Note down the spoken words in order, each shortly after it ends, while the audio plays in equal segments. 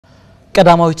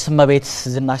ቀዳማዊት እመቤት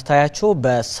ዝናሽ ታያቸው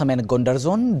በሰሜን ጎንደር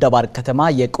ዞን ደባርቅ ከተማ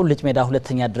የቁልጭ ሜዳ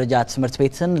ሁለተኛ ደረጃ ትምህርት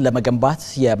ቤትን ለመገንባት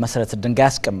የመሰረት ድንጋይ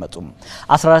አስቀመጡ።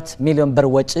 14 ሚሊዮን ብር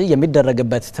ወጪ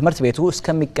የሚደረግበት ትምህርት ቤቱ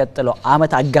እስከሚቀጥለው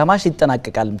ዓመት አጋማሽ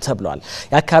ይጠናቀቃል ተብሏል።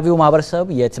 የአካባቢው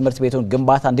ማህበረሰብ የትምህርት ቤቱን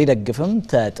ግንባታ እንዲደግፍም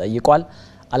ተጠይቋል።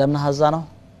 አለምነህ ሀዛ ነው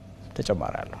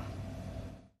ተጨማሪ አለው።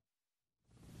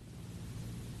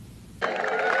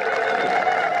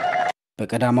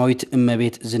 በቀዳማዊት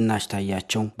እመቤት ዝናሽ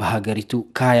ታያቸው በሀገሪቱ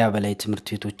ከ20 በላይ ትምህርት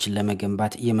ቤቶችን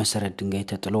ለመገንባት የመሰረት ድንጋይ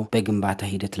ተጥሎ በግንባታ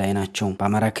ሂደት ላይ ናቸው።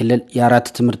 በአማራ ክልል የአራት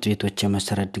ትምህርት ቤቶች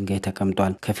የመሰረት ድንጋይ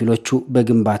ተቀምጧል። ከፊሎቹ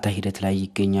በግንባታ ሂደት ላይ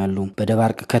ይገኛሉ።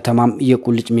 በደባርቅ ከተማም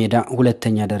የቁልጭ ሜዳ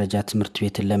ሁለተኛ ደረጃ ትምህርት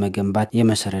ቤትን ለመገንባት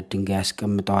የመሰረት ድንጋይ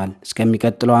አስቀምጠዋል።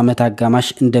 እስከሚቀጥለው ዓመት አጋማሽ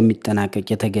እንደሚጠናቀቅ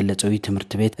የተገለጸው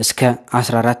ትምህርት ቤት እስከ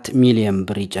 14 ሚሊዮን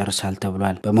ብር ይጨርሳል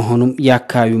ተብሏል። በመሆኑም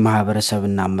የአካባቢው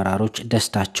ማህበረሰብና አመራሮች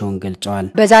ደስታቸውን ገልጸዋል።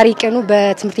 በዛሬ ቀኑ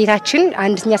በትምህርት ቤታችን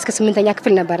አንደኛ እስከ 8ኛ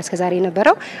ክፍል ነበር እስከ ዛሬ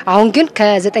የነበረው። አሁን ግን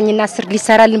ከ9 እና 10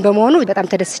 ሊሰራልን በመሆኑ በጣም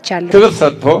ተደስቻለሁ። ክብር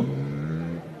ሰጥቶ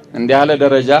እንዲህ ያለ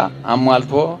ደረጃ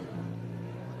አሟልቶ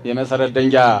የመሰረት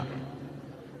ድንጋይ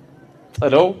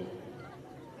ጥለው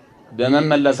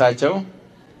በመመለሳቸው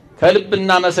ከልብ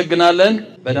እናመሰግናለን።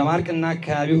 በደባርቅና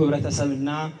አካባቢው ህብረተሰብና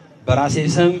በራሴ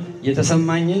ስም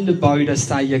የተሰማኝን ልባዊ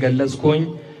ደስታ እየገለጽኩኝ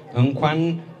እንኳን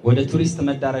ወደ ቱሪስት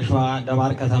መዳረሻዋ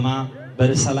ደባርቅ ከተማ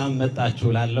በሰላም መጣችሁ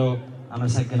ላለው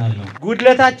አመሰግናለሁ።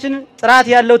 ጉድለታችን ጥራት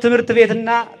ያለው ትምህርት ቤትና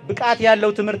ብቃት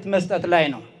ያለው ትምህርት መስጠት ላይ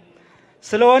ነው።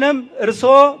 ስለሆነም እርሶ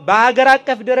በአገር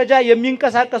አቀፍ ደረጃ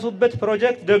የሚንቀሳቀሱበት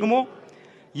ፕሮጀክት ደግሞ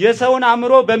የሰውን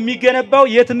አእምሮ በሚገነባው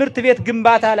የትምህርት ቤት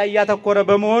ግንባታ ላይ ያተኮረ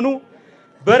በመሆኑ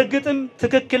በርግጥም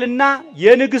ትክክልና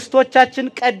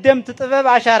የንግስቶቻችን ቀደምት ጥበብ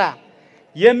አሻራ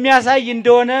የሚያሳይ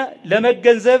እንደሆነ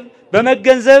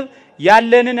በመገንዘብ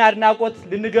ያለንን አድናቆት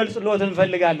ልንገልጽሎት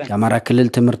እንፈልጋለን። የአማራ ክልል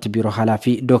ትምህርት ቢሮ ኃላፊ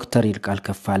ዶክተር ይልቃል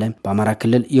ከፋለ በአማራ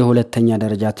ክልል የሁለተኛ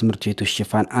ደረጃ ትምህርት ቤቶች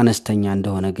ሽፋን አነስተኛ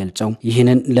እንደሆነ ገልጸው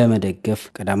ይህንን ለመደገፍ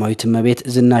ቀዳማዊት እመቤት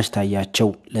ዝናሽ ታያቸው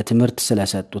ለትምህርት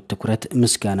ስለሰጡት ትኩረት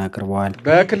ምስጋና አቅርበዋል።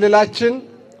 በክልላችን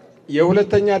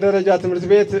የሁለተኛ ደረጃ ትምህርት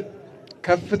ቤት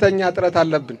ከፍተኛ ጥረት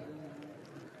አለብን።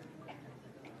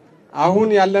 አሁን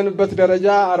ያለንበት ደረጃ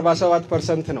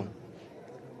 47% ነው።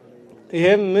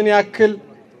 ይሄም ምን ያክል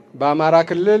በአማራ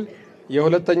ክልል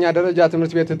የሁለተኛ ደረጃ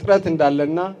ትምህርት ቤት ጥረት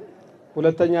እንዳለና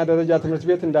ሁለተኛ ደረጃ ትምህርት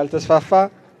ቤት እንዳልተስፋፋ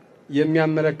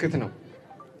የሚያመለክት ነው።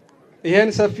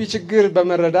 ይሄን ሰፊ ችግር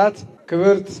በመረዳት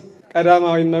ክብርት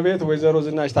ቀዳማዊት እመቤት ወይዘሮ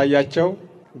ዝናሽ ታያቸው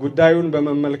ጉዳዩን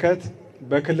በመመልከት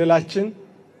በክልላችን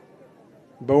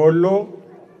በወሎ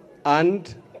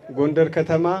 1 ጎንደር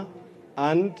ከተማ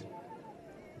 1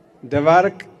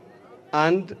 ደባርቅ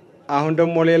 1 አሁን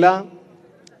ደግሞ ሌላ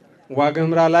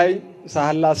ዋግምራ ላይ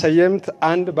ሳህላ ሰየምት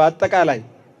 1 በአጠቃላይ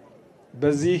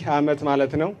በዚህ አመት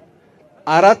ማለት ነው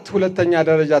 4 ሁለተኛ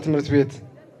ደረጃ ትምህርት ቤት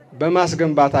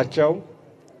በማስገንባታቸው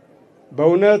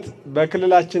በእውነት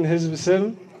በክልላችን ህዝብ ስም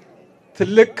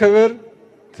ትልቅ ክብር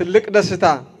ትልቅ ደስታ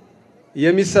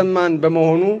የሚሰማን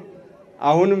በመሆኑ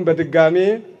አሁንም በድጋሜ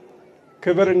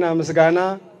ክብርና ምስጋና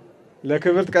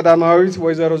ለክብርት ቀዳማዊት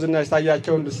ወይዘሮ ዝናሽ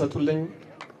ታያቸው እንድትሰጡልኝ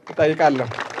እጠይቃለሁ።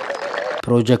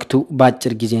 ፕሮጀክቱ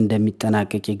በአጭር ጊዜ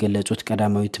እንደሚጠናቀቅ የገለጹት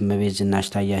ቀዳማዊት እመቤት ዝናሽ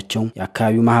ታያቸው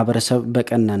የአካባቢው ማህበረሰብ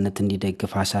በቀናነት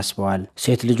እንዲደግፍ አሳስበዋል።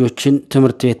 ሴት ልጆችን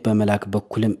ትምህርት ቤት በመላክ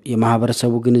በኩልም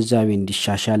የማህበረሰቡ ግንዛቤ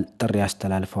እንዲሻሻል ጥሪ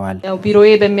አስተላልፈዋል። ያው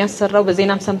ቢሮዬ በሚያሰራው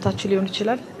በዜናም ሰምታችሁ ሊሆን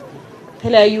ይችላል።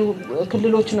 የተለያዩ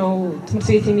ክልሎች ነው ትምህርት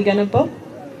ቤት የሚገነባው።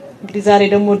 እንግዲህ ዛሬ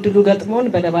ደግሞ እድሉ ገጥሞን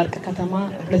በደባርቅ ከተማ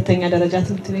ሁለተኛ ደረጃ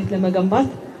ትምህርት ቤት ለመገንባት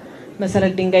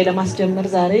መሰረት ድንጋይ ለማስጀመር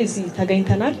ዛሬ እዚህ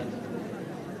ተገኝተናል።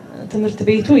 ትምህርት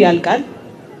ቤቱ ያልቃል።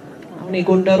 አሁን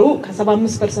የጎንደሩ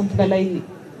ከ75% በላይ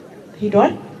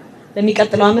ሄዷል።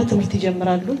 ለሚቀጥለው ዓመት ትምህርት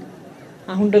ይጀምራሉ።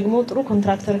 አሁን ደግሞ ጥሩ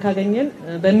ኮንትራክተር ካገኘን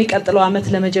በሚቀጥለው ዓመት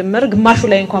ለመጀመር ግማሹ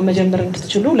ላይ እንኳን መጀመር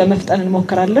እንድትችሉ ለመፍጠን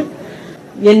እንሞክራለን።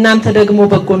 የእናንተ ደግሞ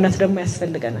በጎነት ደግሞ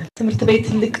ያስፈልገናል። ትምህርት ቤት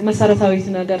ትልቅ መሰረታዊ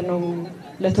ነገር ነው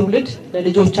ለትውልድ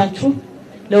ለልጆቻችሁ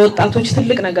ለወጣቶች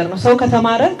ትልቅ ነገር ነው። ሰው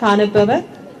ከተማረ ካነበበ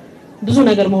ብዙ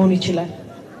ነገር መሆን ይችላል።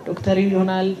 ዶክተር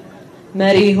ይሆናል፣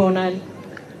 መሪ ይሆናል፣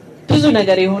 ብዙ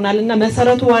ነገር ይሆናልና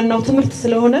መሰረቱ ዋናው ትምህርት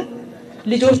ስለሆነ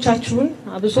ልጆቻችሁን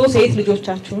አብሶ ሴት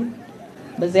ልጆቻችሁን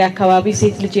በዚያ አካባቢ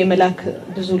ሴት ልጅ የመላክ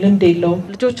ብዙ ልምድ የለውም።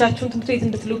 ልጆቻችሁን ትምህርት ቤት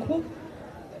እንድትልኩ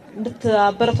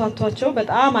እንድታበረታቷቸው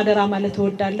በጣም አደራ ማለት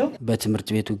እወዳለሁ። በትምህርት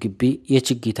ቤቱ ግቢ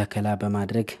የችግኝ ተከላ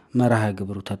በማድረግ መርሃ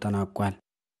ግብሩ ተጠናቋል።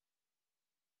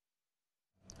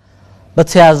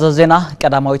 በተያያዘ ዜና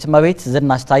ቀዳማዊት እመቤት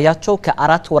ዝናሽ ታያቸው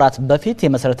ከ4 ወራት በፊት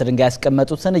የመሰረት ድንጋይ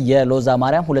ያስቀመጡትን የሎዛ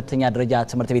ማርያም ሁለተኛ ደረጃ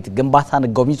ትምህርት ቤት ግንባታን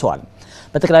ጎብኝተዋል።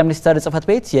 በጠቅላይ ሚኒስትር ጽሕፈት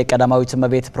ቤት የቀዳማዊት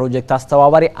እመቤት ፕሮጀክት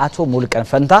አስተባባሪ አቶ ሙልቀን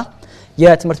ፈንታ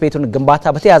የትምህርት ቤቱን ግንባታ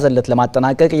በተያዘለት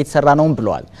ለማጠናቀቅ እየተሰራ ነው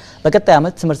ብለዋል። በቀጣይ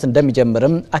ዓመት ትምህርት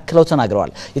እንደሚጀምርም አክለው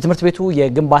ተናግረዋል። የትምህርት ቤቱ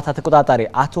የግንባታ ተቆጣጣሪ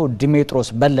አቶ ዲሜጥሮስ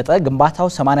በለጠ ግንባታው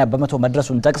 80%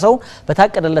 መድረሱን ጠቅሰው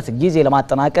በታቀደለት ጊዜ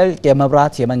ለማጠናቀቅ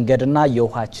የመብራት የመንገድና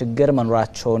የውሃ ችግር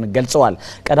መኖራቸውን ገልጸዋል።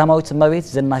 ቀዳማዊት እመቤት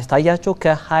ዝናሽ ታያቸው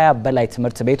ከ20 በላይ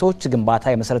ትምህርት ቤቶች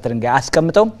ግንባታ የመሰረተ ድንጋይ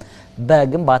አስቀምጠው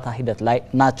በግንባታ ሂደት ላይ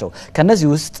ናቸው። ከነዚህ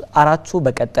ውስጥ 4ቱ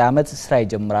በቀጣይ ዓመት ስራ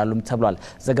ይጀምራሉም ተብሏል።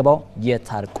 ዘገባው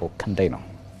የታርቆ ክንደይ ነው።